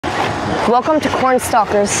Welcome to corn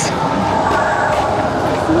stalkers.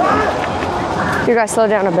 You guys slow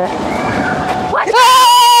down a bit. What?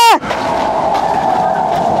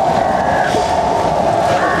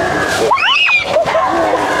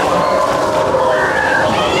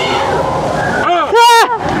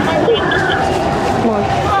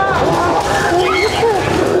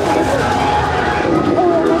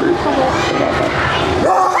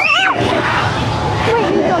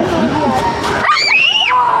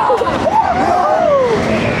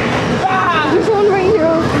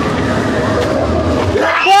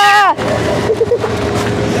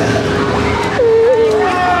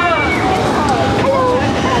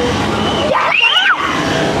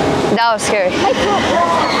 That was scary.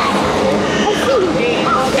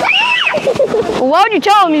 Why would you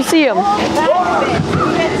tell him you see him?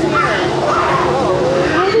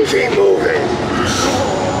 Keep moving.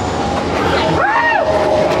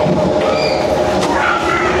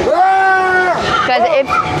 Guys,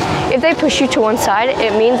 if they push you to one side,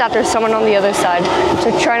 it means that there's someone on the other side.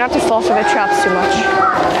 So try not to fall for the traps too much.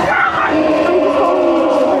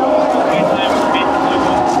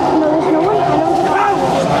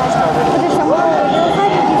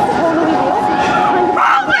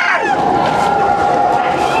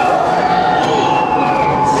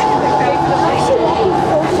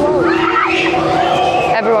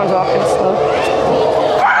 Everyone's walking slow.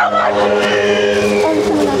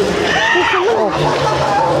 Oh,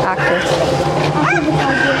 active.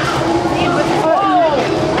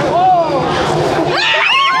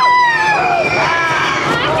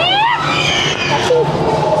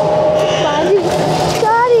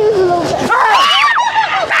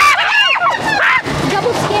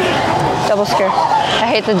 Double scare. I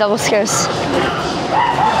hate the double scares.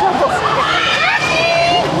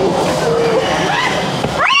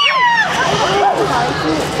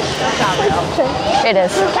 It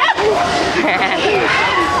is.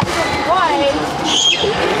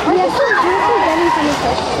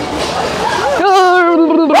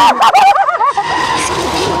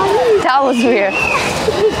 That was weird.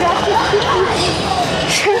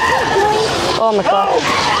 Oh my god.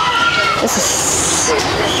 This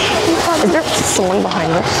is there someone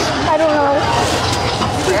behind us? I don't know.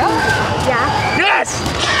 Yeah? Yeah. Yes!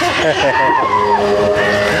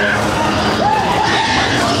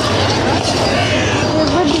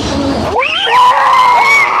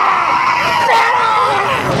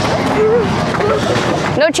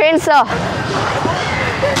 No chainsaw.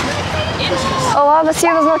 Oh wow, this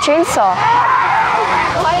year there's no chainsaw.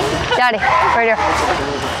 Daddy, right here.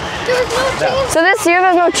 So this year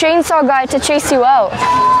there's no chainsaw guy to chase you out.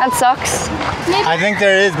 That sucks. I think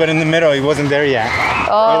there is, but in the middle, he wasn't there yet.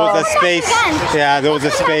 Oh. There was a space. Yeah, there was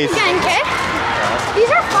a space.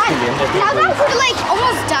 These are fun. Now that we're like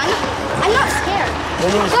almost done, I'm not scared.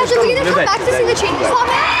 Guys, are we gonna come back to see the chainsaw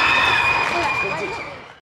man?